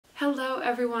Hello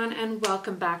everyone and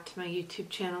welcome back to my YouTube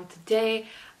channel. Today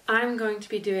I'm going to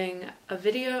be doing a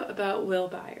video about Will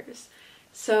Byers.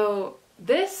 So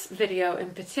this video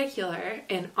in particular,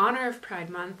 in honor of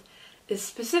Pride Month, is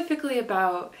specifically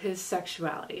about his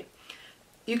sexuality.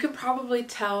 You could probably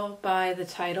tell by the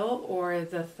title or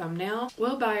the thumbnail,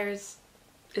 Will Byers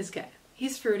is gay.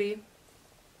 He's fruity.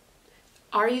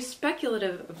 Are you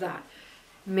speculative of that?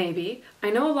 Maybe. I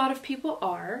know a lot of people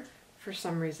are, for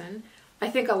some reason. I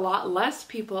think a lot less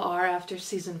people are after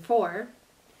season 4,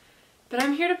 but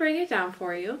I'm here to break it down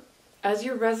for you. As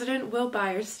your resident Will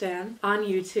Byers stan on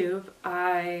YouTube,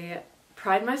 I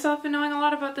pride myself in knowing a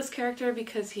lot about this character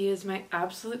because he is my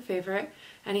absolute favorite,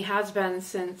 and he has been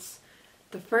since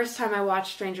the first time I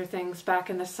watched Stranger Things back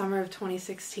in the summer of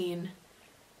 2016.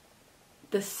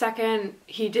 The second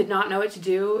he did not know what to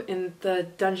do in the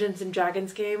Dungeons and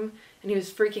Dragons game and he was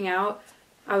freaking out,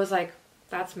 I was like,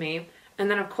 that's me. And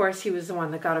then of course he was the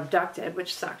one that got abducted,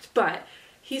 which sucked. But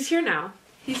he's here now.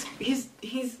 He's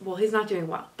not doing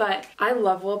well. But I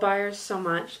love Will Byers so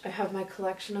much. I have my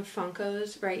collection of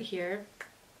Funkos right here.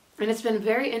 And it's been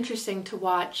very interesting to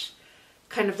watch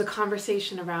kind of the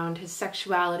conversation around his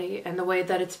sexuality and the way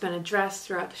that it's been addressed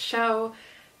throughout the show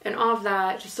and all of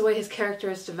that, just the way his character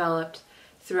has developed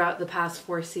throughout the past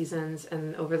 4 seasons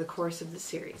and over the course of the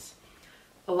series.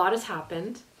 A lot has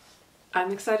happened.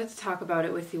 I'm excited to talk about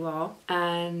it with you all,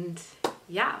 and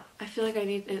yeah, I feel like I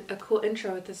need a cool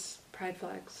intro with this pride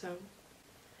flag, so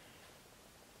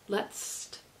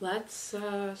let's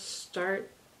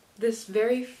start this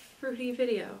very fruity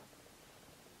video.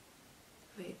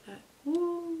 Wait,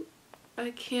 ooh,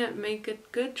 I can't make a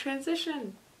good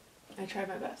transition. I tried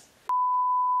my best.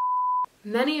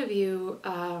 Many of you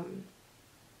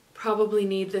probably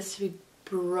need this to be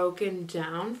broken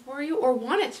down for you, or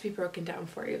want it to be broken down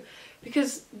for you,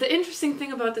 because the interesting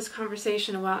thing about this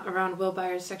conversation around Will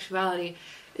Byers' sexuality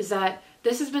is that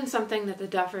this has been something that the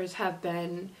Duffers have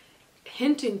been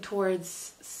hinting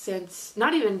towards since,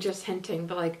 not even just hinting,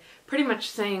 but like pretty much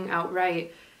saying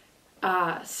outright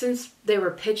since they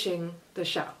were pitching the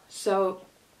show. So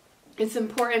it's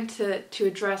important to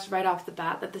address right off the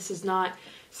bat that this is not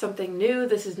something new.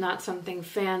 This is not something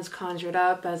fans conjured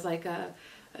up as like a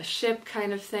ship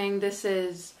kind of thing. This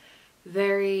is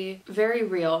very, very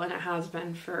real, and it has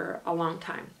been for a long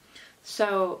time.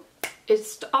 So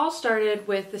it's all started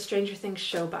with the Stranger Things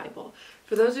show Bible.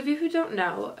 For those of you who don't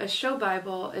know, a show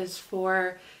Bible is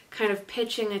for kind of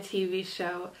pitching a TV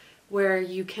show where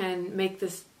you can make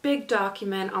this big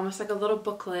document, almost like a little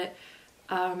booklet,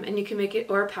 and you can make it,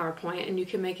 or a PowerPoint, and you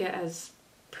can make it as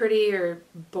pretty or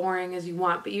boring as you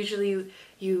want, but usually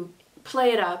you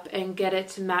play it up and get it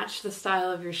to match the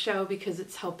style of your show because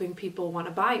it's helping people want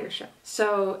to buy your show.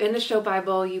 So in the show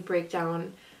Bible, you break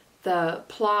down the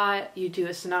plot, you do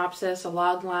a synopsis, a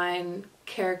log line,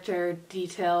 character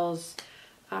details,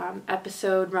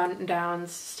 episode rundowns,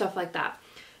 stuff like that.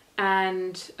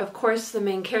 And of course the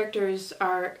main characters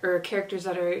or characters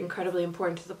that are incredibly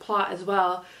important to the plot as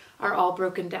well, are all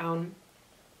broken down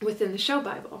within the show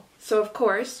Bible. So of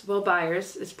course, Will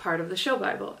Byers is part of the show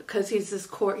Bible because he's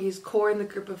core in the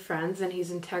group of friends, and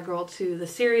he's integral to the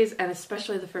series and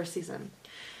especially the first season.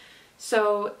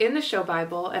 So in the show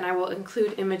Bible, and I will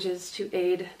include images to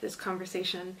aid this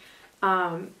conversation,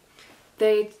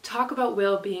 they talk about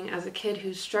Will being as a kid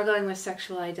who's struggling with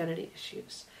sexual identity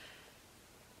issues.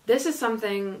 This is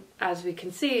something, as we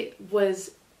can see,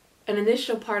 was an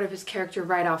initial part of his character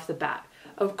right off the bat.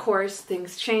 Of course,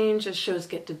 things change as shows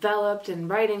get developed and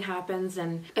writing happens,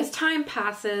 and as time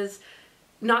passes,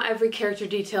 not every character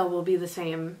detail will be the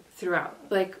same throughout.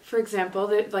 Like, for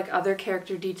example, like other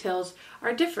character details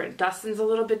are different. Dustin's a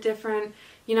little bit different.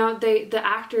 You know, the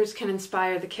actors can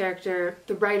inspire the character,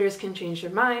 the writers can change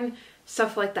their mind,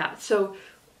 stuff like that. So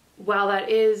while that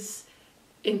is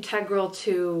integral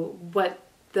to what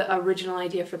the original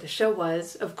idea for the show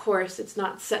was, of course, it's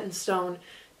not set in stone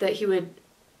that he would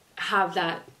have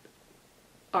that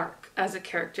arc as a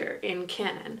character in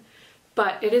canon.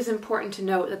 But it is important to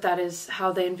note that that is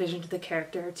how they envisioned the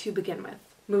character to begin with.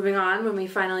 Moving on, when we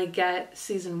finally get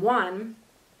season 1,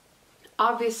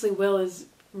 obviously Will is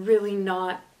really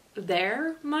not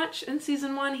there much in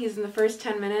season 1. He's in the first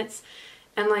 10 minutes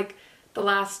and like the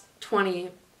last 20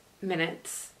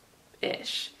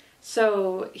 minutes-ish.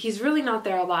 So he's really not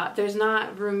there a lot. There's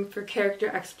not room for character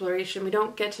exploration. We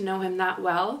don't get to know him that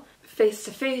well, face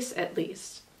to face at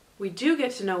least. We do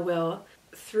get to know Will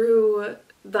through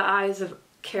the eyes of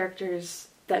characters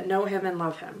that know him and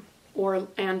love him, or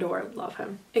love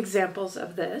him. Examples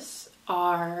of this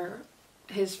are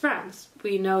his friends.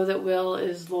 We know that Will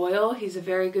is loyal. He's a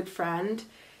very good friend.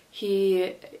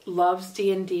 He loves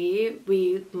D&D.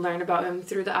 We learn about him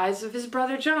through the eyes of his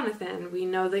brother Jonathan. We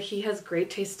know that he has great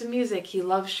taste in music. He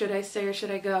loves Should I Stay or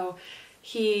Should I Go?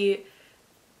 He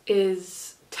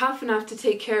is tough enough to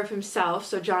take care of himself,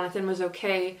 so Jonathan was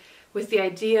okay with the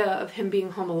idea of him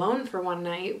being home alone for one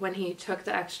night when he took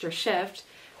the extra shift,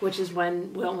 which is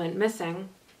when Will went missing.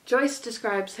 Joyce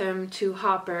describes him to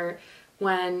Hopper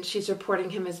when she's reporting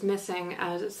him as missing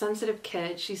as a sensitive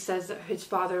kid. She says that his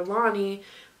father, Lonnie,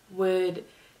 would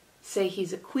say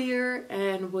he's a queer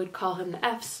and would call him the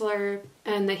F slur,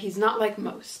 and that he's not like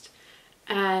most.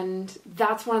 And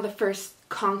that's one of the first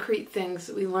concrete things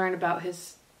that we learn about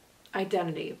his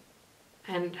identity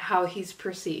and how he's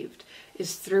perceived,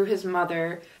 is through his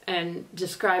mother and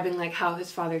describing like how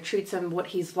his father treats him, what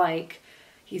he's like.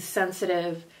 He's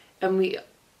sensitive, and we,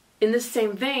 in the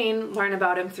same vein, learn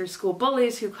about him through school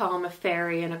bullies who call him a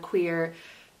fairy and a queer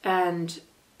and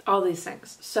all these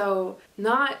things. So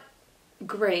not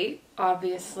great,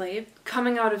 obviously.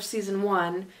 Coming out of season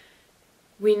 1,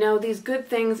 we know these good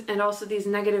things and also these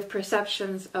negative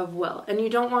perceptions of Will. And you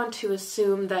don't want to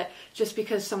assume that just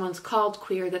because someone's called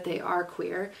queer that they are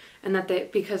queer, and that they,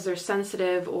 because they're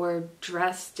sensitive or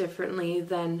dress differently,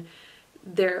 then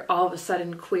they're all of a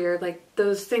sudden queer. Like,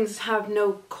 those things have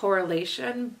no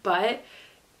correlation, but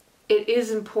it is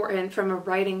important from a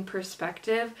writing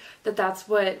perspective that that's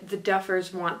what the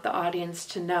Duffers want the audience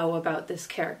to know about this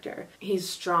character. He's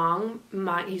strong,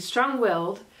 he's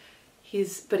strong-willed,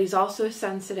 but he's also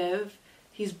sensitive.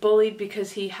 He's bullied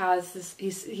because he has this,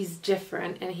 he's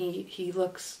different, and he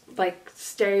looks like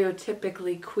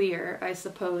stereotypically queer, I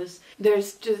suppose.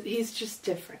 He's just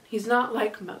different. He's not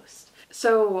like most.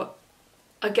 So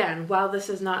again, while this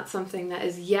is not something that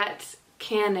is yet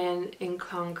canon in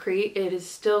concrete, it is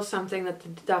still something that the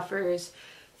Duffers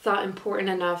thought important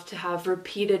enough to have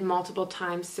repeated multiple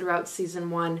times throughout season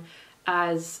 1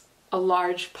 as a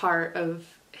large part of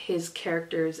his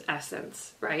character's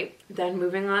essence, right? Then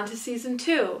moving on to season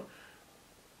 2,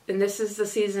 and this is the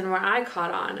season where I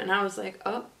caught on, and I was like,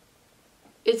 oh,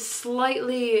 it's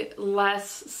slightly less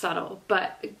subtle,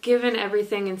 but given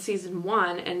everything in season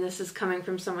 1, and this is coming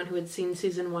from someone who had seen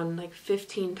season 1 like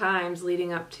 15 times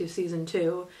leading up to season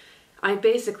 2, I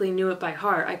basically knew it by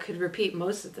heart. I could repeat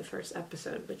most of the first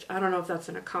episode, which I don't know if that's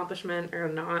an accomplishment or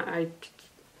not,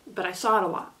 but I saw it a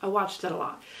lot. I watched it a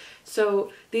lot.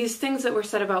 So these things that were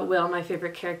said about Will, my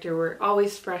favorite character, were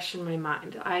always fresh in my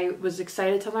mind. I was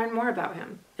excited to learn more about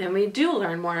him. And we do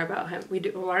learn more about him. We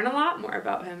do learn a lot more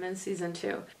about him in season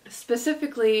 2.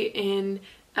 Specifically in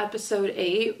episode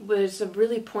 8 was a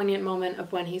really poignant moment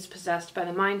of when he's possessed by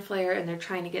the Mind Flayer and they're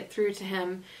trying to get through to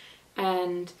him.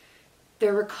 And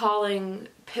they're recalling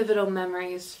pivotal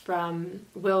memories from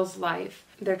Will's life.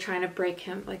 They're trying to break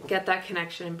him, like get that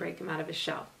connection and break him out of his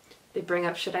shell. They bring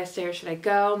up Should I Stay or Should I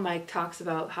Go? Mike talks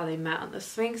about how they met on the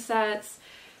swing sets.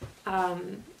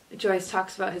 Joyce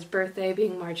talks about his birthday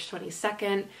being March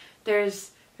 22nd.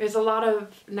 There's a lot of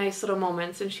nice little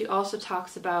moments, and she also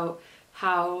talks about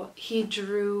how he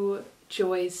drew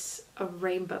Joyce a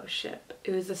rainbow ship.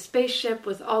 It was a spaceship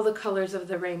with all the colors of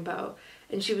the rainbow,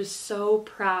 and she was so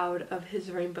proud of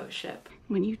his rainbow ship.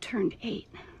 When you turned 8,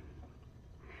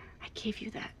 I gave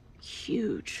you that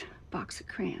huge box of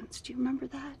crayons. Do you remember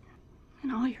that?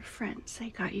 And all your friends,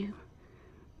 they got you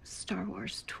Star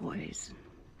Wars toys.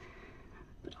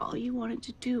 But all you wanted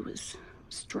to do was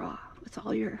draw with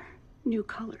all your new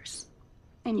colors.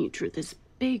 And you drew this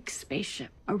big spaceship,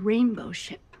 a rainbow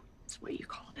ship, is what you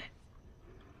called it.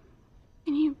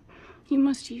 And you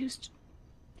must have used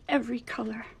every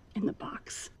color in the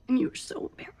box. And you were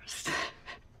so embarrassed.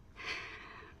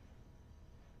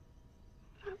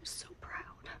 I was so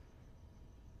proud.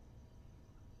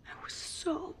 I was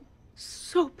so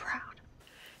proud.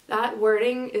 That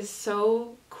wording is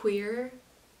so queer.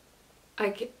 I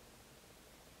can't.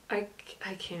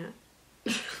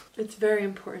 It's very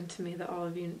important to me that all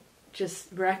of you just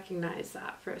recognize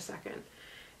that for a second.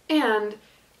 And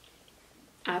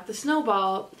at the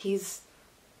Snowball, he's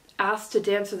asked to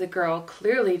dance with a girl,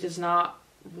 clearly does not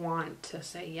want to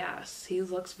say yes. He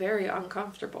looks very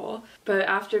uncomfortable. But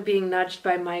after being nudged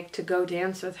by Mike to go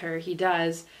dance with her, he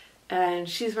does. And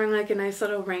she's wearing like a nice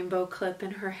little rainbow clip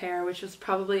in her hair, which was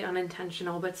probably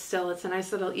unintentional, but still it's a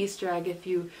nice little Easter egg if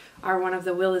you are one of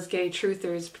the Will is gay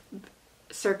truthers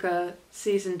circa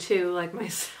season 2 like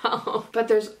myself. But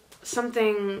there's some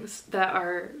things that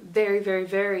are very, very,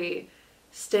 very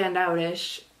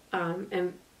standout-ish.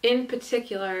 And in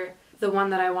particular, the one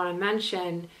that I want to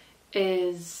mention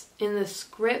is in the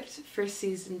script for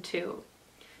season 2.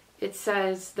 It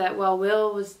says that while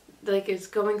Will was is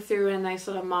going through a nice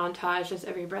little montage as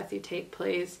Every Breath You Take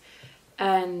plays,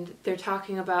 and they're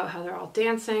talking about how they're all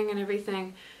dancing and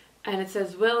everything, and it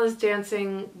says Will is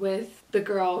dancing with the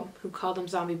girl who called him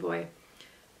Zombie Boy,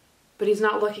 but he's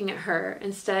not looking at her.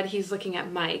 Instead, he's looking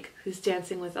at Mike, who's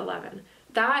dancing with 11.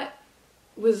 That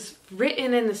was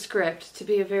written in the script to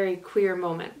be a very queer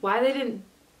moment. Why they didn't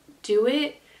do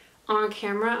it on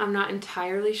camera, I'm not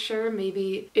entirely sure.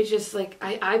 Maybe it's just like,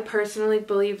 I personally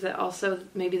believe that also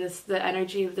maybe the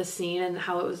energy of the scene and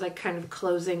how it was like kind of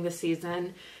closing the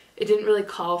season, it didn't really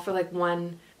call for like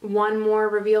one more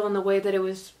reveal in the way that it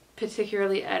was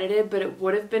particularly edited, but it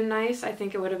would have been nice. I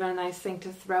think it would have been a nice thing to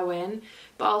throw in,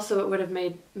 but also it would have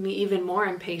made me even more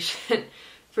impatient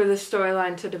for the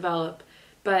storyline to develop.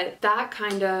 But that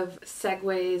kind of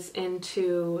segues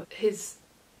into his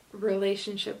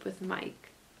relationship with Mike.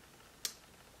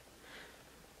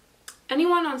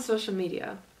 Anyone on social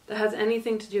media that has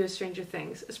anything to do with Stranger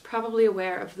Things is probably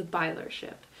aware of the Byler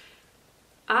ship.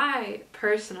 I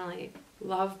personally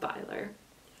love Byler.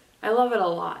 I love it a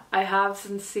lot. I have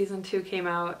since season 2 came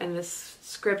out and this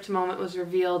script moment was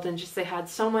revealed, and just they had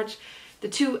so much, the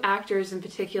two actors in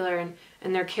particular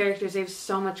and their characters, they have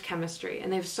so much chemistry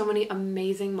and they have so many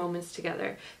amazing moments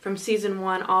together from season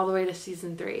 1 all the way to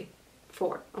season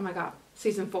 4. Oh my god,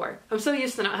 season 4. I'm so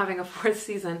used to not having a 4th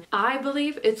season. I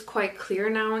believe it's quite clear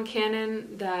now in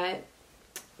canon that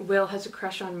Will has a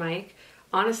crush on Mike.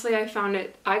 Honestly,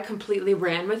 I completely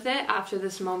ran with it after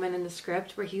this moment in the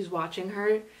script where he's watching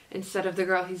her instead of the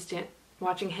girl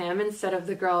watching him instead of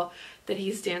the girl that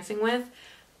he's dancing with.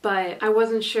 But I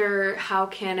wasn't sure how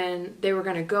canon they were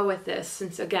going to go with this,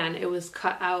 since again, it was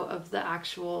cut out of the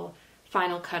actual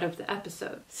final cut of the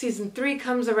episode. Season 3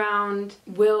 comes around,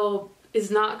 Will is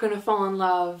not going to fall in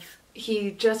love.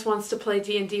 He just wants to play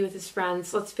D&D with his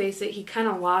friends. Let's face it, he kind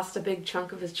of lost a big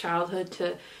chunk of his childhood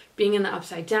to being in the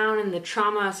Upside Down and the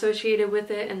trauma associated with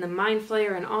it and the Mind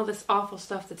Flayer and all this awful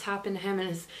stuff that's happened to him and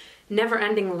his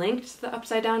never-ending link to the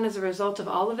Upside Down as a result of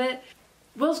all of it.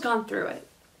 Will's gone through it.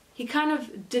 He kind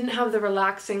of didn't have the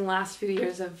relaxing last few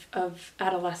years of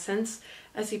adolescence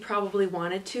as he probably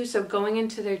wanted to. So going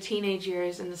into their teenage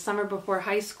years in the summer before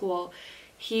high school,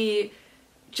 he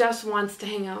just wants to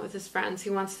hang out with his friends. He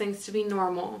wants things to be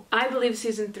normal. I believe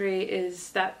season 3 is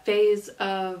that phase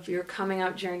of your coming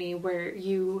out journey where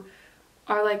you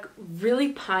are like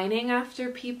really pining after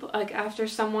people, like after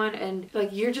someone, and like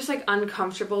you're just like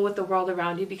uncomfortable with the world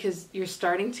around you because you're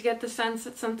starting to get the sense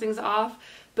that something's off,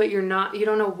 but you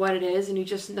don't know what it is, and you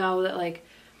just know that, like,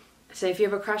 say if you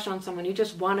have a crush on someone, you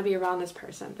just want to be around this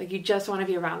person. Like you just want to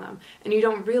be around them. And you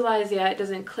don't realize yet, it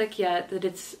doesn't click yet, that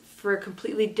it's for a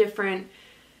completely different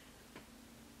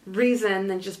reason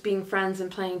than just being friends and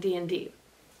playing D&D.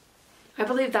 I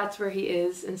believe that's where he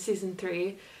is in season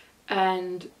 3.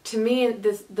 And to me,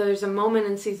 there's a moment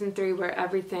in season 3 where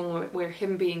everything, where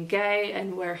him being gay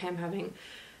and where him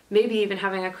maybe even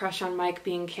having a crush on Mike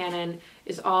being canon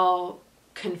is all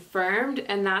confirmed.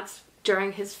 And that's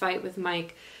during his fight with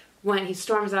Mike, when he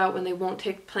storms out, when they won't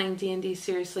take playing D&D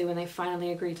seriously, when they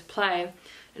finally agree to play.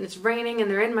 And it's raining and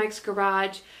they're in Mike's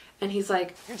garage, and he's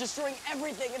like, "You're destroying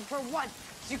everything, and for what?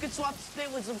 So you can swap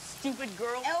spit with some stupid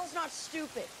girl?" Elle's not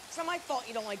stupid. It's not my fault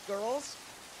you don't like girls.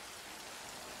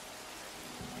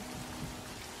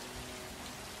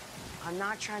 I'm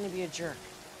not trying to be a jerk,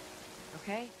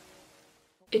 okay?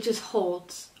 It just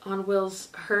holds on Will's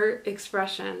hurt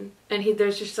expression, and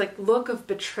there's just like look of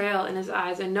betrayal in his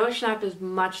eyes. And Noah Schnapp is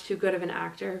much too good of an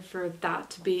actor for that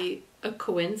to be a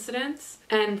coincidence.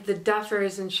 And the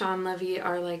Duffers and Sean Levy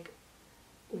are like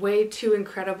way too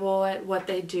incredible at what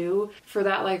they do for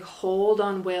that like hold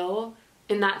on Will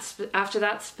in that after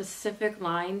that specific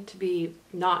line to be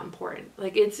not important.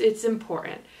 Like it's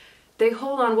important. They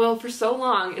hold on Will for so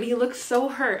long, and he looks so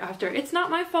hurt after. It's not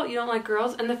my fault you don't like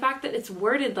girls, and the fact that it's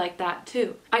worded like that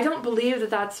too. I don't believe that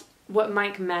that's what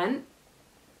Mike meant.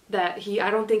 I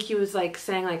don't think he was like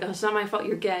saying like, "Oh, it's not my fault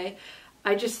you're gay."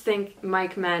 I just think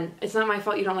Mike meant, it's not my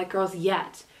fault you don't like girls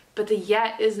yet. But the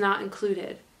yet is not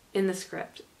included in the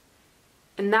script.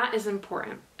 And that is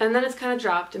important. And then it's kind of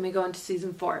dropped and we go into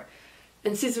season 4.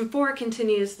 And season 4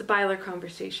 continues the Byler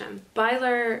conversation.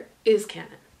 Byler is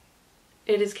canon.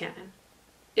 It is canon.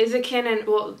 Is it canon?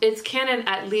 Well, it's canon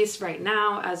at least right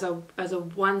now as a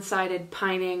one-sided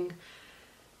pining,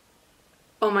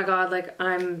 oh my god, like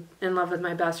I'm in love with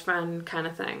my best friend kind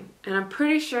of thing. And I'm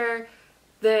pretty sure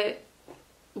that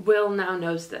Will now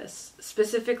knows this,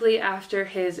 specifically after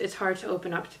his "it's hard to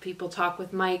open up to people" talk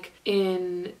with Mike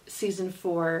in season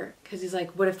 4, because he's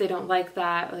like, what if they don't like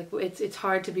that? Like it's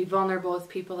hard to be vulnerable with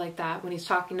people like that, when he's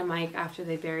talking to Mike after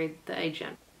they buried the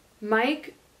agent.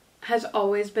 Mike has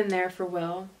always been there for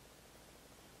Will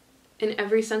in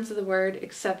every sense of the word,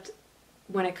 except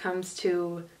when it comes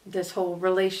to this whole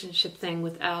relationship thing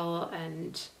with Elle.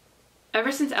 And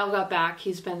ever since Elle got back,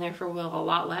 he's been there for Will a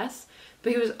lot less,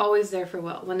 but he was always there for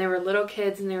Will. When they were little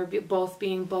kids and they were both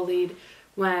being bullied,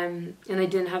 and they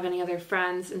didn't have any other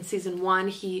friends. In season 1,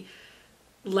 he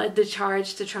led the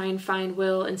charge to try and find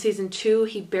Will. In season 2,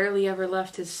 he barely ever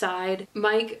left his side.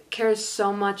 Mike cares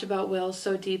so much about Will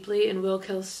so deeply, and Will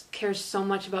cares so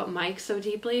much about Mike so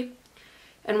deeply.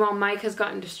 And while Mike has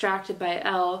gotten distracted by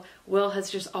Elle, Will has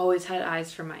just always had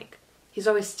eyes for Mike. He's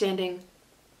always standing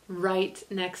right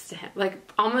next to him,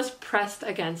 like almost pressed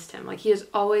against him. Like he is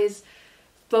always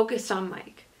focused on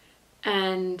Mike.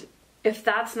 And if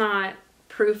that's not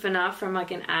proof enough from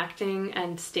like an acting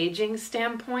and staging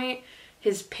standpoint,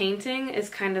 his painting is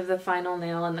kind of the final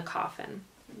nail in the coffin.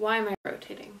 Why am I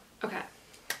rotating? Okay.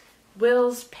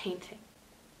 Will's painting.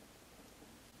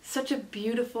 Such a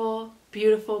beautiful,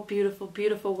 beautiful, beautiful,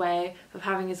 beautiful way of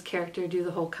having his character do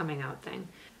the whole coming out thing.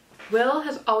 Will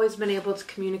has always been able to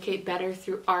communicate better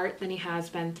through art than he has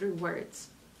been through words.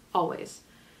 Always.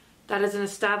 That is an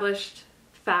established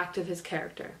fact of his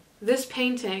character. This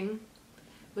painting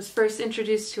was first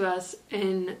introduced to us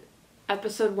in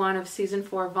episode 1 of season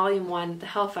 4, volume 1, The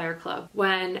Hellfire Club.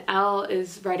 When Elle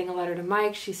is writing a letter to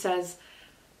Mike, she says,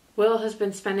 Will has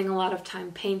been spending a lot of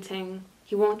time painting.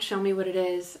 He won't show me what it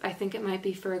is. I think it might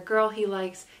be for a girl he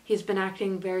likes. He's been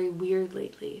acting very weird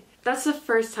lately. That's the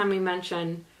first time we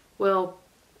mention Will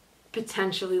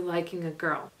potentially liking a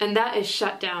girl. And that is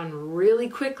shut down really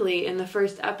quickly in the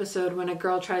first episode when a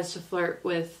girl tries to flirt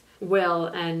with Will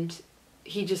and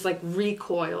he just like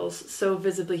recoils so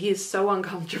visibly. He is so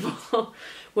uncomfortable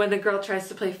when the girl tries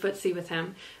to play footsie with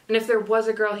him. And if there was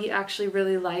a girl he actually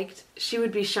really liked, she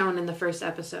would be shown in the first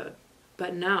episode.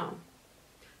 But no.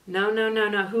 No, no, no,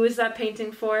 no. Who is that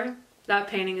painting for? That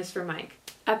painting is for Mike.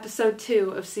 Episode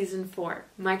 2 of season 4.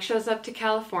 Mike shows up to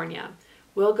California.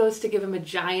 Will goes to give him a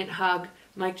giant hug.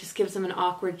 Mike just gives him an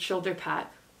awkward shoulder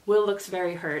pat. Will looks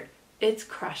very hurt. It's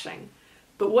crushing.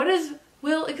 But what is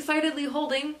Will excitedly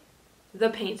holding? The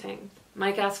painting.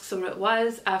 Mike asks what it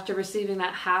was. After receiving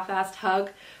that half-assed hug,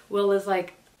 Will is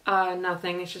like,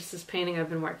 nothing. It's just this painting I've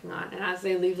been working on. And as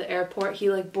they leave the airport, he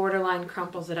like borderline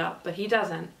crumples it up. But he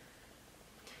doesn't.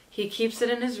 He keeps it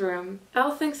in his room.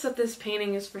 Elle thinks that this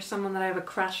painting is for someone that I have a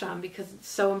crush on because it's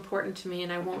so important to me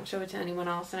and I won't show it to anyone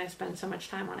else and I spend so much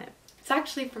time on it. It's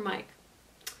actually for Mike.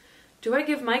 Do I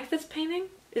give Mike this painting?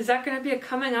 Is that going to be a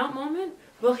coming out moment?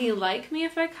 Will he like me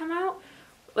if I come out?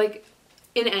 Like,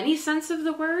 in any sense of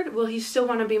the word, will he still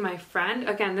want to be my friend?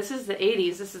 Again, this is the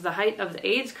 80s. This is the height of the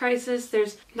AIDS crisis.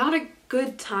 There's not a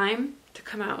good time to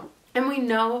come out. And we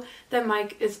know that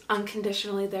Mike is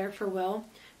unconditionally there for Will,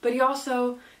 but he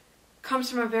also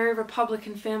comes from a very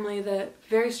Republican family that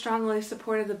very strongly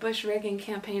supported the Bush-Reagan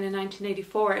campaign in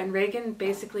 1984, and Reagan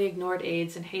basically ignored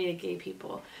AIDS and hated gay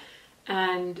people,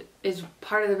 and is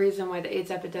part of the reason why the AIDS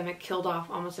epidemic killed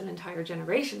off almost an entire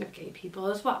generation of gay people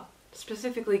as well,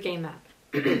 specifically gay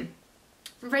men.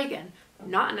 Reagan,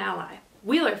 not an ally.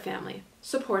 Wheeler family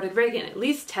supported Reagan, at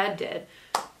least Ted did.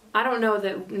 I don't know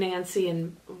that Nancy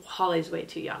and Holly's way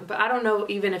too young, but I don't know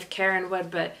even if Karen would,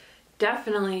 but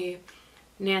definitely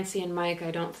Nancy and Mike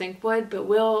I don't think would. But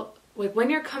Will, like when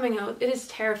you're coming out, it is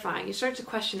terrifying. You start to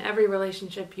question every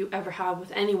relationship you ever have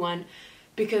with anyone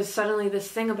because suddenly this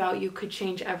thing about you could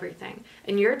change everything.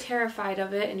 And you're terrified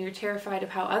of it and you're terrified of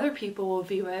how other people will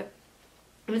view it.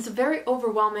 And it's a very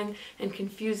overwhelming and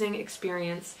confusing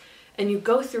experience. And you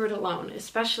go through it alone,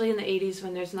 especially in the 80s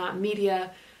when there's not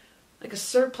media, like a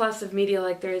surplus of media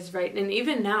like there is right. And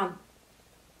even now,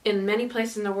 in many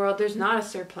places in the world, there's not a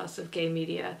surplus of gay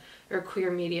media or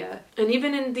queer media. And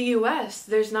even in the US,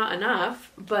 there's not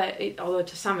enough, but although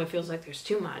to some it feels like there's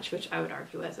too much, which I would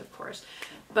argue with, of course.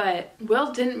 But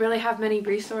Will didn't really have many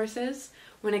resources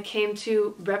when it came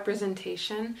to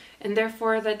representation, and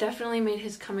therefore that definitely made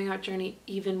his coming out journey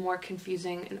even more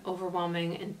confusing and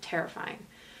overwhelming and terrifying.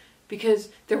 Because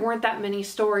there weren't that many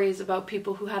stories about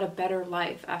people who had a better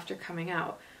life after coming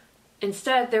out.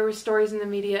 Instead, there were stories in the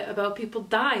media about people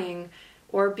dying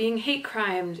or being hate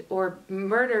crimed or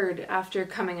murdered after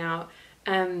coming out.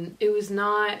 It was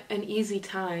not an easy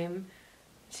time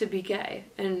to be gay.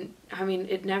 And I mean,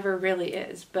 it never really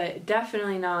is, but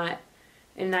definitely not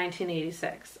in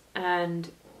 1986.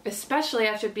 And especially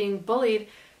after being bullied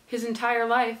his entire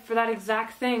life for that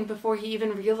exact thing before he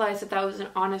even realized that that was an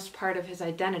honest part of his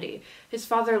identity. His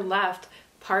father left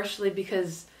partially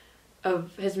because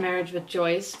of his marriage with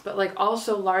Joyce, but like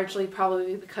also largely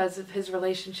probably because of his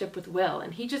relationship with Will.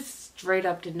 And he just straight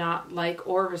up did not like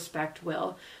or respect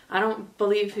Will. I don't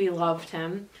believe he loved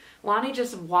him. Lonnie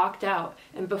just walked out,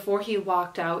 and before he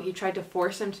walked out, he tried to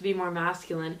force him to be more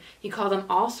masculine. He called him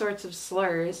all sorts of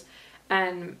slurs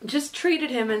and just treated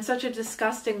him in such a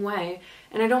disgusting way.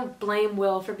 And I don't blame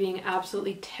Will for being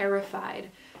absolutely terrified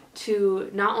to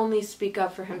not only speak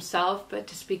up for himself, but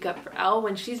to speak up for Elle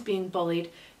when she's being bullied,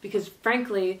 because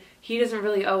frankly, he doesn't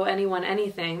really owe anyone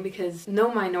anything, because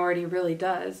no minority really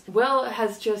does. Will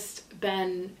has just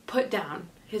been put down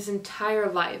his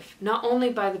entire life, not only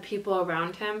by the people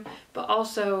around him, but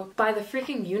also by the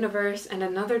freaking universe and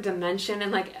another dimension,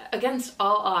 and like against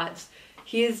all odds.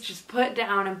 He is just put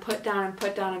down and put down and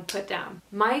put down and put down.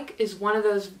 Mike is one of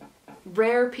those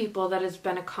rare people that has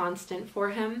been a constant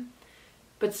for him,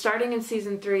 but starting in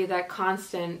season 3, that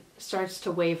constant starts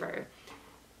to waver.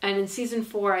 And in season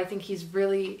 4, I think he's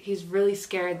really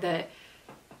scared that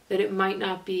it might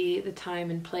not be the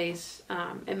time and place.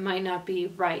 It might not be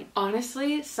right.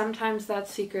 Honestly, sometimes that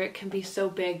secret can be so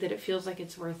big that it feels like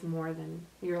it's worth more than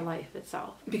your life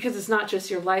itself. Because it's not just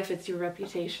your life, it's your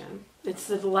reputation. It's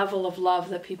the level of love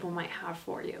that people might have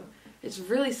for you. It's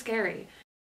really scary.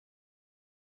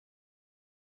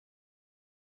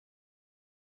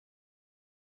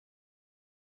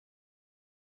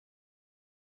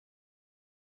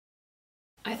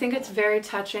 I think it's very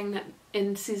touching that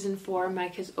in season 4,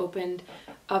 Mike has opened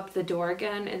up the door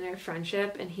again in their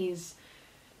friendship, and he's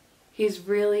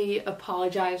really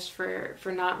apologized for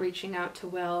not reaching out to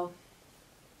Will,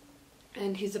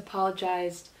 and he's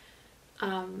apologized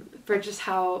for just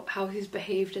how he's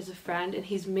behaved as a friend, and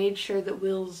he's made sure that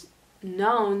Will's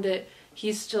known that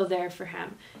he's still there for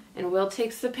him. And Will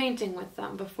takes the painting with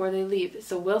them before they leave.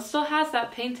 So Will still has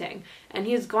that painting, and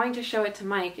he is going to show it to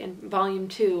Mike in volume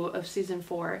 2 of season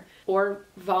 4, or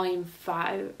volume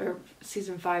 5, or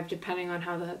season 5, depending on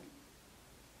how the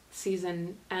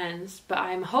season ends. But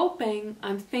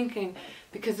I'm thinking,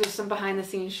 because there's some behind the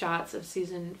scenes shots of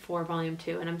season 4, volume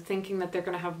 2, and I'm thinking that they're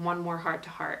going to have one more heart to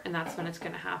heart, and that's when it's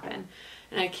going to happen.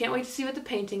 And I can't wait to see what the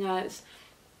painting is.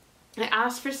 I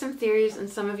asked for some theories, and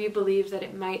some of you believe that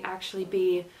it might actually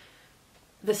be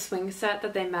the swing set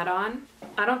that they met on.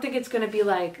 I don't think it's going to be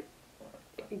like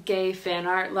gay fan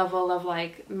art level of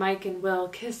like Mike and Will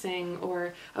kissing,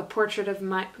 or a portrait of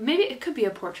Mike. Maybe it could be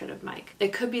a portrait of Mike.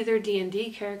 It could be their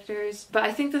D&D characters. But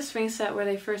I think the swing set where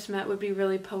they first met would be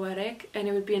really poetic, and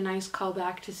it would be a nice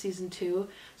callback to season 2.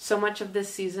 So much of this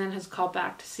season has called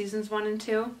back to seasons 1 and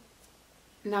 2.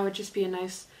 And that would just be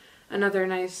another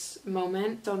nice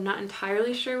moment. So I'm not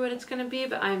entirely sure what it's going to be,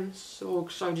 but I'm so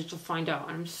excited to find out.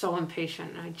 I'm so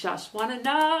impatient, and I just want to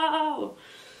know.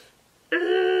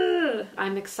 Ugh.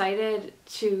 I'm excited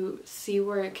to see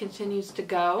where it continues to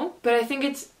go, but I think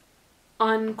it's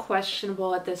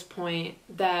unquestionable at this point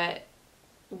that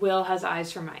Will has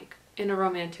eyes for Mike in a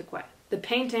romantic way. The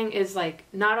painting is like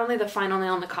not only the final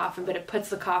nail in the coffin, but it puts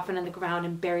the coffin in the ground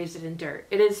and buries it in dirt.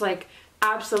 It is like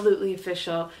absolutely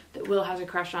official that Will has a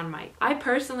crush on Mike. I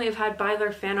personally have had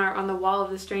Byler fan art on the wall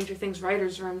of the Stranger Things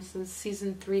writer's room since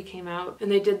season 3 came out, and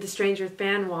they did the Stranger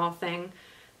fan wall thing.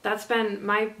 That's been,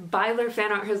 my Byler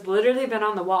fan art has literally been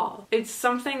on the wall. It's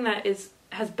something that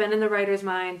has been in the writer's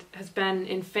mind, has been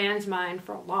in fans' mind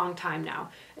for a long time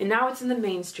now, and now it's in the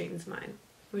mainstream's mind,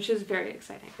 which is very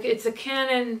exciting. It's a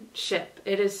canon ship.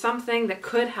 It is something that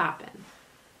could happen.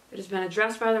 It has been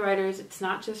addressed by the writers. It's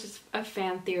not just a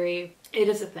fan theory. It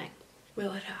is a thing.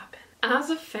 Will it happen? As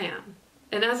a fan,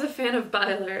 and as a fan of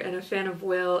Byler, and a fan of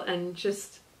Will, and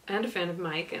a fan of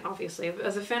Mike, and obviously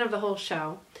as a fan of the whole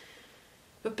show,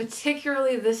 but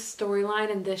particularly this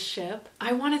storyline and this ship,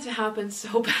 I want it to happen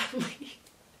so badly.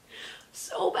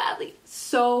 So badly.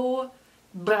 So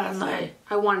badly.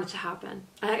 I want it to happen.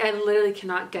 I literally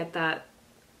cannot get that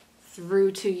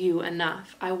through to you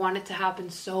enough. I want it to happen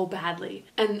so badly.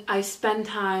 And I spend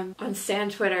time on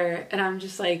Stan Twitter, and I'm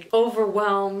just like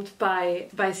overwhelmed by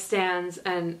stans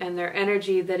and their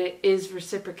energy that it is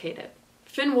reciprocated.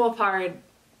 Finn Wolfhard,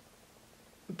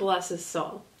 bless his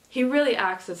soul. He really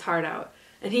acts his heart out.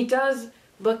 And he does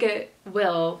look at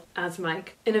Will, as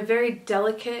Mike, in a very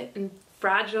delicate and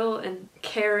fragile and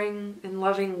caring and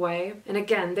loving way. And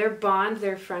again, their bond,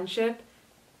 their friendship,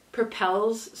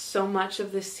 propels so much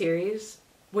of this series,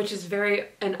 which is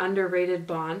an underrated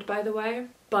bond, by the way.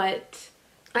 But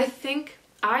I think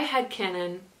I had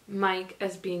canon Mike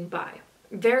as being bi.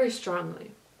 Very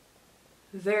strongly.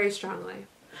 Very strongly.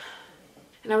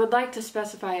 And I would like to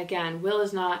specify again, Will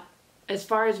is not, as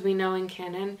far as we know in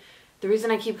canon, the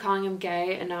reason I keep calling him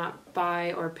gay and not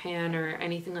bi or pan or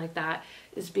anything like that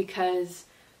is because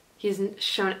he's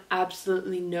shown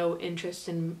absolutely no interest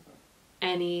in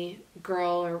any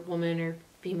girl or woman or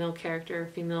female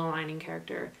character, female aligning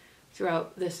character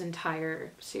throughout this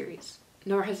entire series.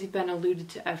 nor has he been alluded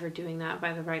to ever doing that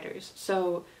by the writers.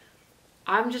 So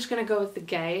I'm just going to go with the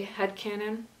gay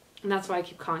headcanon, and that's why I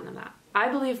keep calling them that. I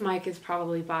believe Mike is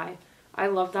probably bi. I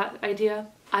love that idea.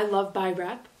 I love bi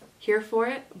rep. Here for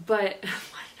it, but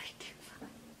why did I do that?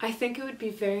 I think it would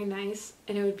be very nice,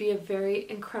 and it would be a very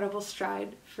incredible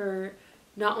stride for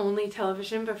not only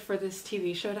television, but for this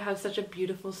TV show to have such a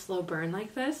beautiful slow burn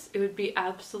like this. It would be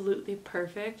absolutely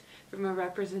perfect from a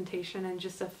representation and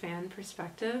just a fan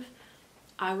perspective.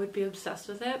 I would be obsessed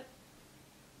with it.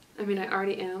 I mean, I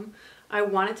already am. I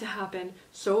want it to happen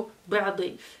so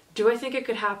badly. Do I think it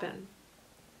could happen?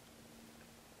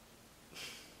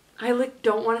 I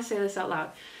don't want to say this out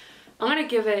loud. I'm going to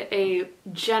give it a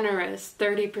generous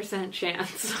 30%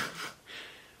 chance.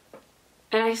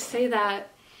 And I say that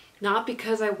not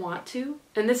because I want to.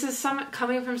 And this is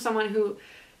coming from someone who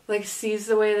like sees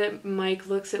the way that Mike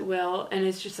looks at Will and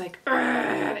is just like,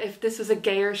 if this was a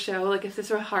gayer show, like if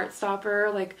this were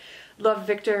Heartstopper, like Love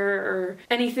Victor or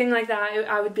anything like that,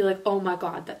 I would be like, oh my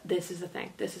god, this is a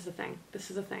thing, this is a thing, this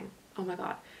is a thing, oh my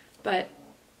god. But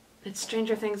it's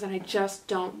Stranger Things and I just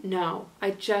don't know.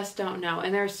 I just don't know.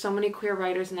 And there are so many queer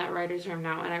writers in that writer's room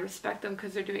now, and I respect them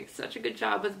because they're doing such a good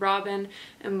job with Robin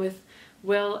and with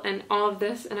Will and all of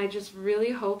this, and I just really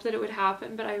hope that it would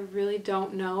happen, but I really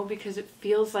don't know, because it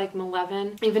feels like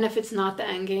Malevolent, even if it's not the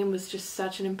end game, was just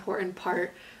such an important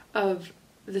part of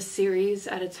the series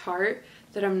at its heart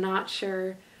that I'm not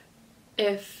sure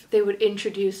if they would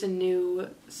introduce a new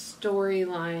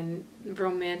storyline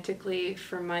romantically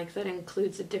for Mike that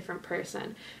includes a different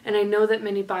person. And I know that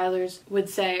many Bylers would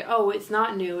say, oh, it's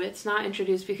not new, it's not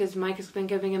introduced because Mike has been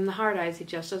giving him the hard eyes, he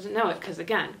just doesn't know it, because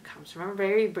again, it comes from a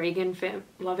very Reagan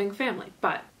loving family.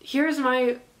 But here's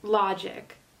my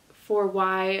logic for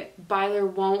why Byler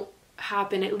won't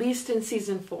happen, at least in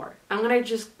season 4. I'm going to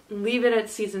just leave it at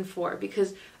season 4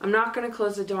 because I'm not going to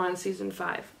close the door on season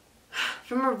 5.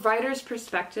 From a writer's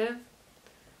perspective,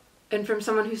 and from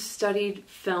someone who's studied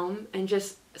film and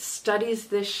just studies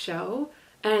this show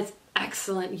and its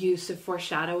excellent use of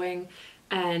foreshadowing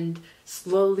and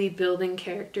slowly building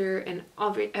character and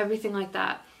everything like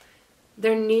that,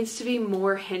 there needs to be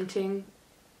more hinting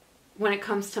when it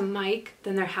comes to Mike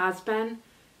than there has been,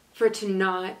 for it to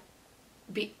not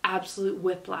be absolute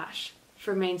whiplash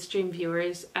for mainstream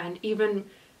viewers and even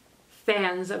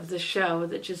fans of the show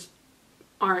that just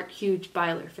aren't huge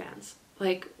Byler fans,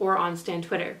 like, or on Stan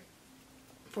Twitter.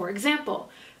 For example,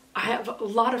 I have a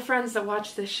lot of friends that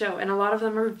watch this show, and a lot of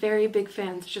them are very big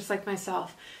fans, just like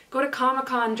myself. Go to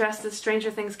Comic-Con dressed as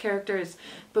Stranger Things characters,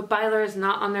 but Byler is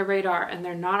not on their radar, and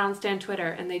they're not on Stan Twitter,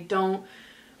 and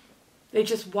they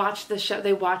just watch the show.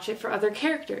 They watch it for other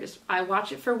characters. I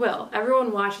watch it for Will.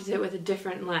 Everyone watches it with a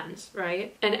different lens,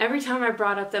 right? And every time I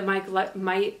brought up that Mike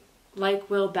might like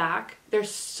Will back, they're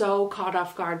so caught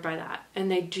off guard by that, and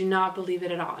they do not believe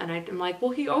it at all. And I'm like,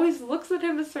 well, he always looks at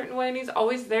him a certain way, and he's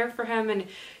always there for him, and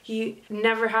he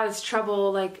never has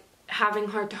trouble like having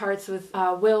heart-to-hearts with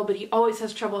Will, but he always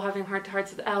has trouble having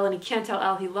heart-to-hearts with Elle, and he can't tell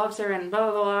Elle he loves her, and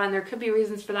blah, blah, blah, and there could be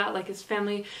reasons for that, like his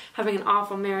family having an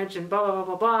awful marriage, and blah, blah, blah,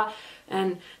 blah, blah,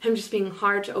 and him just being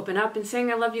hard to open up, and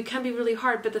saying I love you can be really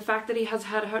hard, but the fact that he has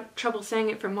had trouble saying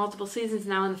it for multiple seasons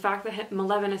now, and the fact that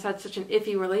Malevolent has had such an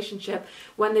iffy relationship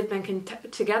when they've been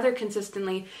together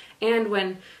consistently, and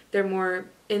when they're more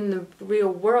in the real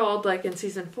world, like in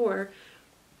season 4,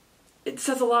 it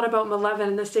says a lot about Malevolent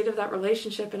and the state of that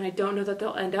relationship, and I don't know that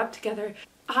they'll end up together.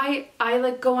 I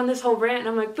like go on this whole rant, and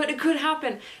I'm like, but it could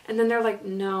happen. And then they're like,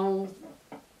 no,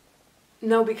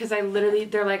 because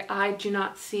they're like, I do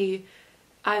not see,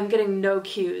 I'm getting no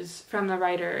cues from the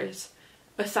writers,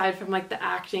 aside from like the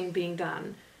acting being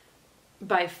done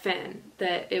by Finn,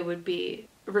 that it would be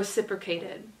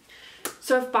reciprocated.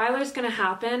 So if Byler's gonna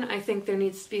happen, I think there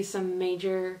needs to be some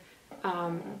major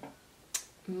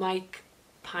Mike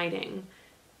pining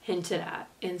hinted at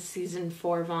in season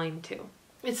 4 volume 2.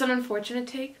 It's an unfortunate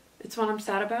take, it's one I'm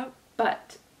sad about,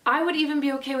 but I would even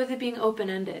be okay with it being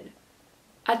open-ended.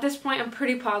 At this point, I'm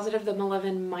pretty positive that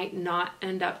Malevolent might not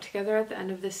end up together at the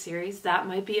end of this series. That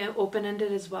might be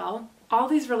open-ended as well. All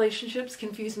these relationships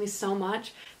confuse me so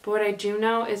much, but what I do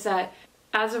know is that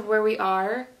as of where we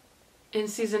are in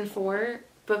season 4,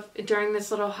 but during this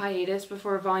little hiatus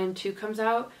before volume 2 comes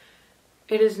out,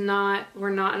 we're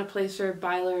not in a place where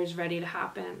Byler is ready to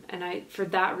happen. And for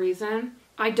that reason,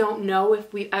 I don't know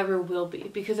if we ever will be,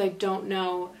 because I don't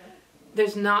know,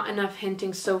 there's not enough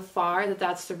hinting so far that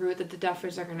that's the route that the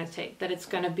Duffers are going to take, that it's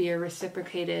going to be a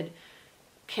reciprocated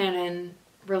canon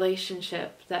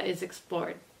relationship that is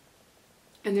explored.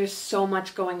 And there's so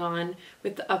much going on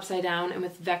with the Upside Down and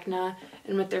with Vecna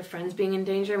and with their friends being in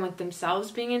danger and with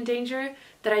themselves being in danger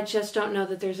that I just don't know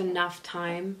that there's enough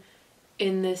time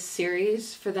in this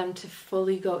series for them to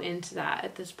fully go into that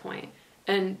at this point.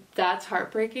 And that's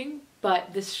heartbreaking,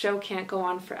 but this show can't go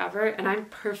on forever, and I'm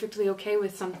perfectly okay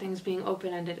with some things being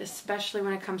open-ended, especially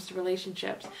when it comes to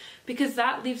relationships, because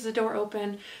that leaves the door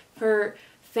open for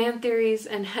fan theories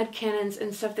and headcanons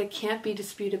and stuff that can't be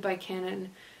disputed by canon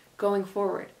going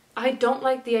forward. I don't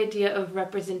like the idea of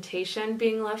representation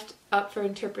being left up for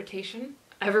interpretation.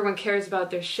 Everyone cares about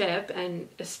their ship, and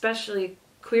especially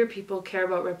queer people care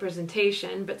about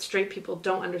representation, but straight people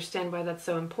don't understand why that's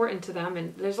so important to them.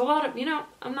 And there's a lot of,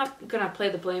 I'm not gonna play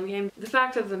the blame game. The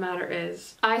fact of the matter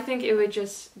is, I think it would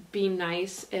just be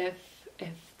nice if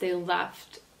they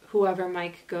left whoever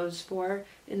Mike goes for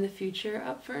in the future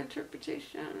up for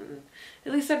interpretation.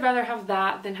 At least I'd rather have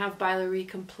that than have Byler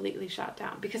completely shot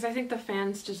down, because I think the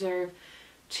fans deserve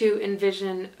to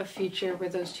envision a future where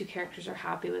those two characters are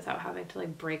happy without having to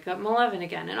like break up Maleven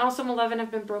again. And also Maleven have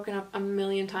been broken up a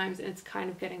million times and it's kind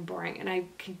of getting boring, and I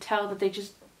can tell that they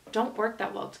just don't work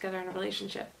that well together in a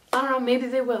relationship. I don't know, maybe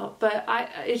they will, but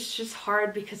it's just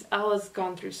hard because Ella's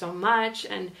gone through so much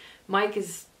and Mike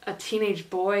is a teenage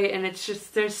boy, and it's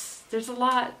just there's a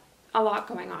lot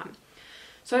going on.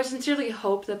 So I sincerely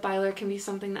hope that Byler can be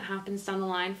something that happens down the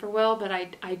line for Will, but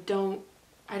I don't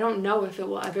know if it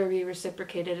will ever be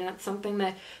reciprocated, and it's something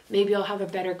that maybe I'll have a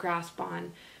better grasp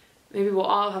on. Maybe we'll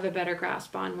all have a better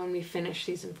grasp on when we finish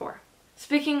season 4.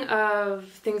 Speaking of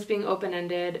things being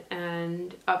open-ended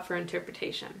and up for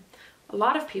interpretation, a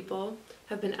lot of people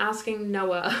have been asking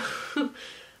Noah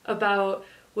about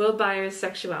Will Byers'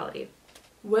 sexuality.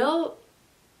 Will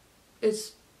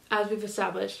is, as we've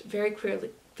established, very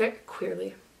clearly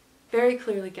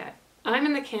gay. I'm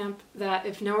in the camp that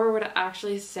if Noah were to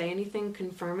actually say anything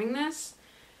confirming this,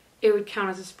 it would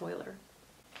count as a spoiler.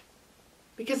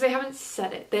 Because they haven't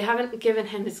said it. They haven't given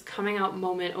him his coming out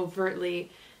moment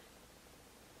overtly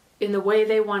in the way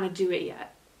they want to do it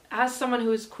yet. As someone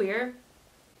who is queer,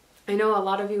 I know a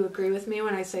lot of you agree with me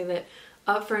when I say that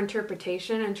up for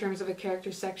interpretation in terms of a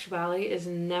character's sexuality is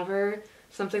never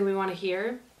something we want to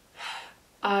hear.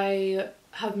 I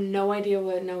have no idea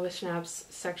what Noah Schnapp's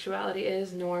sexuality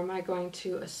is, nor am I going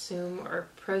to assume or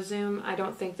presume. I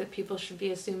don't think that people should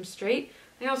be assumed straight.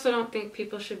 I also don't think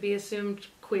people should be assumed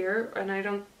queer, and I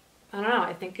don't know,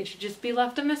 I think it should just be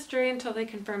left a mystery until they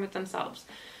confirm it themselves.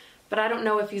 But I don't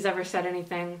know if he's ever said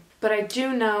anything. But I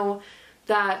do know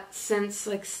that since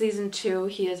like season 2,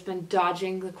 he has been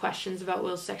dodging the questions about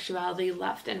Will's sexuality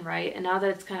left and right, and now that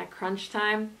it's kind of crunch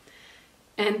time,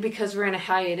 and because we're in a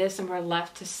hiatus and we're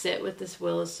left to sit with this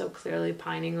Will is so clearly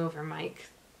pining over Mike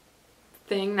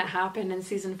thing that happened in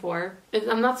season 4.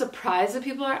 I'm not surprised that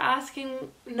people are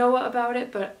asking Noah about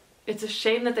it, but it's a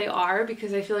shame that they are,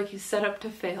 because I feel like he's set up to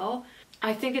fail.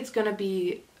 I think it's going to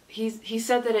be, he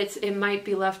said that it might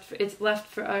be up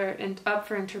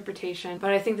for interpretation,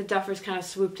 but I think the Duffers kind of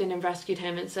swooped in and rescued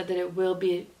him and said that it will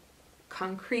be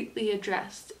concretely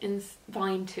addressed in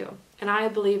volume 2, and I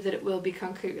believe that it will be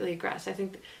concretely addressed. I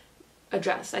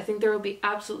think there will be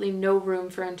absolutely no room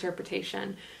for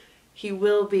interpretation. He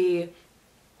will be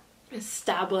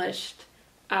established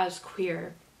as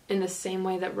queer in the same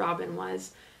way that Robin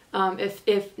was,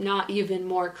 if not even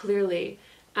more clearly,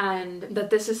 and that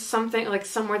this is something like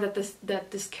somewhere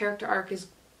that this character arc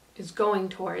is going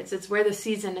towards. It's where the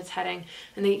season is heading,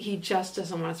 and he just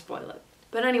doesn't want to spoil it.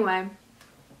 But anyway,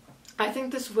 I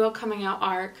think this Will coming out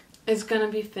arc is going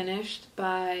to be finished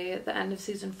by the end of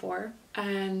season 4.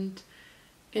 And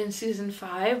in season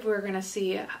 5, we're going to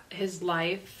see his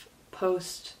life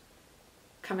post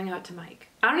coming out to Mike.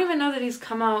 I don't even know that he's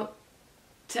come out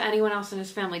to anyone else in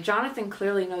his family. Jonathan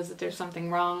clearly knows that there's something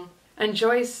wrong. And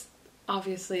Joyce,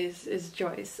 obviously, is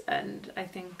Joyce. And I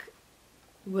think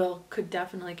Will could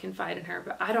definitely confide in her.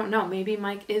 But I don't know. Maybe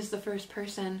Mike is the first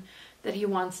person that he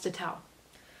wants to tell.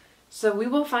 So we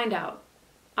will find out.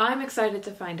 I'm excited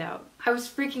to find out. I was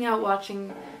freaking out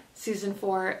watching season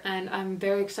 4, and I'm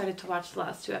very excited to watch the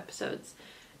last 2 episodes.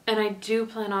 And I do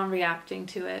plan on reacting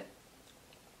to it.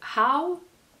 How?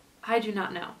 I do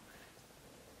not know.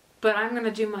 But I'm going to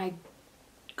do my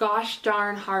gosh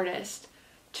darn hardest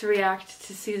to react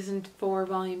to season 4,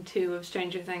 volume 2 of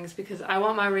Stranger Things, because I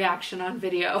want my reaction on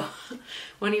video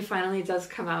when he finally does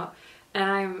come out.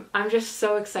 And I'm just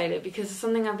so excited because it's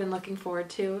something I've been looking forward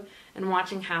to and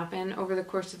watching happen over the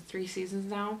course of 3 seasons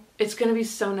now. It's going to be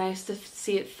so nice to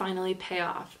see it finally pay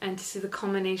off and to see the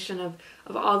culmination of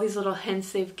all these little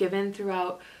hints they've given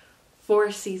throughout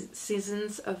 4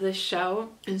 seasons of this show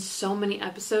and so many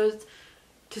episodes,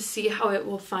 to see how it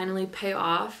will finally pay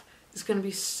off is going to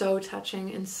be so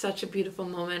touching and such a beautiful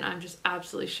moment. I'm just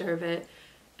absolutely sure of it.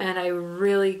 And I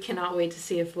really cannot wait to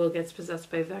see if Will gets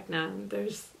possessed by Vecna.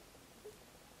 There's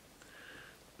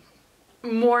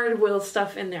more Will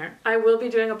stuff in there. I will be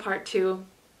doing a part 2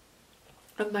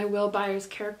 of my Will Byers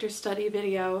character study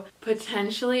video,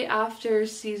 potentially after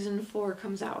season 4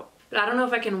 comes out. But I don't know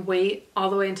if I can wait all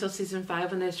the way until season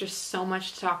 5 when there's just so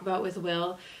much to talk about with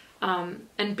Will,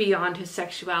 and beyond his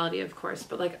sexuality, of course,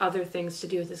 but like other things to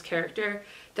do with his character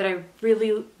that I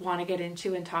really want to get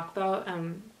into and talk about,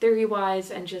 theory-wise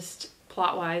and just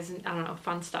plot-wise, and I don't know,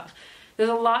 fun stuff. There's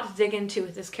a lot to dig into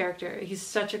with this character. He's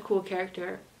such a cool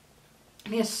character,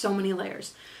 and he has so many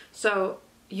layers. So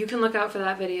you can look out for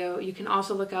that video. You can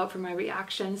also look out for my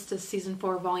reactions to season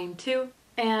 4 volume 2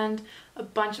 and a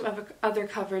bunch of other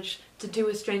coverage to do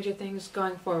with Stranger Things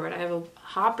going forward. I have a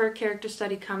Hopper character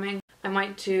study coming. I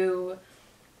might do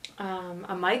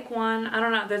a Mike one. I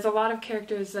don't know. There's a lot of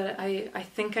characters that I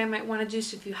think I might want to do.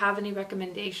 So if you have any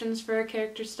recommendations for a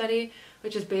character study,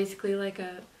 which is basically like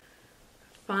a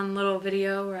fun little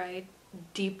video where I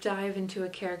deep dive into a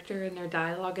character and their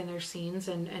dialogue and their scenes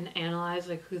and analyze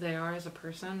like who they are as a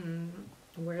person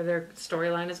and where their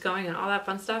storyline is going and all that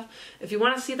fun stuff. If you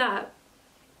want to see that,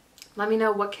 let me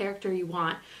know what character you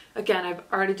want. Again, I've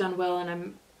already done Will, and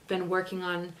I've been working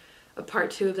on a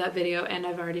part 2 of that video, and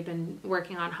I've already been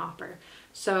working on Hopper.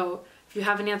 So if you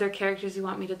have any other characters you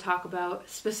want me to talk about,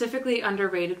 specifically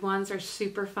underrated ones are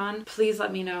super fun, please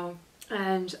let me know.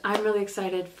 And I'm really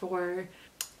excited for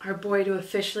our boy to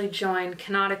officially join,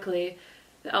 canonically,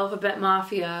 the Alphabet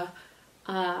Mafia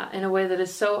in a way that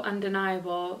is so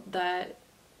undeniable that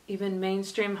even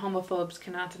mainstream homophobes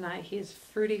cannot deny he is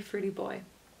fruity, fruity boy.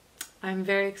 I'm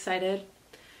very excited.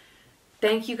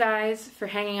 Thank you guys for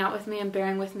hanging out with me and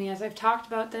bearing with me as I've talked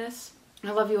about this.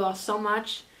 I love you all so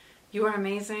much. You are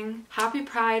amazing. Happy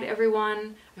Pride,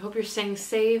 everyone. I hope you're staying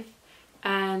safe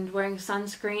and wearing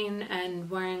sunscreen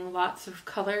and wearing lots of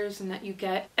colors, and that you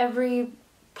get every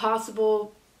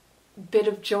possible bit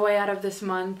of joy out of this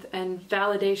month and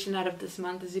validation out of this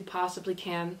month as you possibly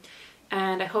can.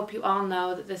 And I hope you all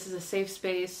know that this is a safe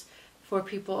space for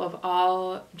people of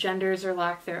all genders or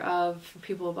lack thereof, for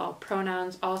people of all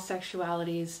pronouns, all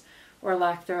sexualities or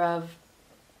lack thereof,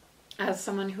 as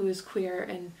someone who is queer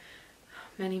in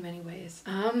many, many ways.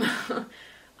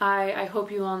 I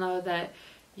hope you all know that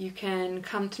you can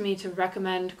come to me to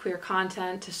recommend queer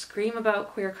content, to scream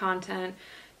about queer content,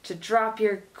 to drop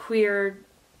your queer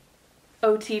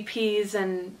OTPs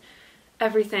and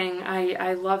everything.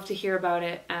 I love to hear about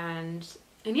it, and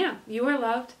yeah, you are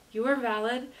loved, you are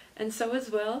valid, and so is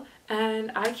Will,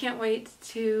 and I can't wait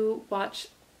to watch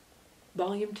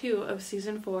volume 2 of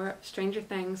season 4 of Stranger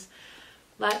Things.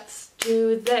 Let's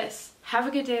do this. Have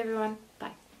a good day, everyone.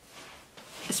 Bye.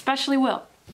 Especially Will.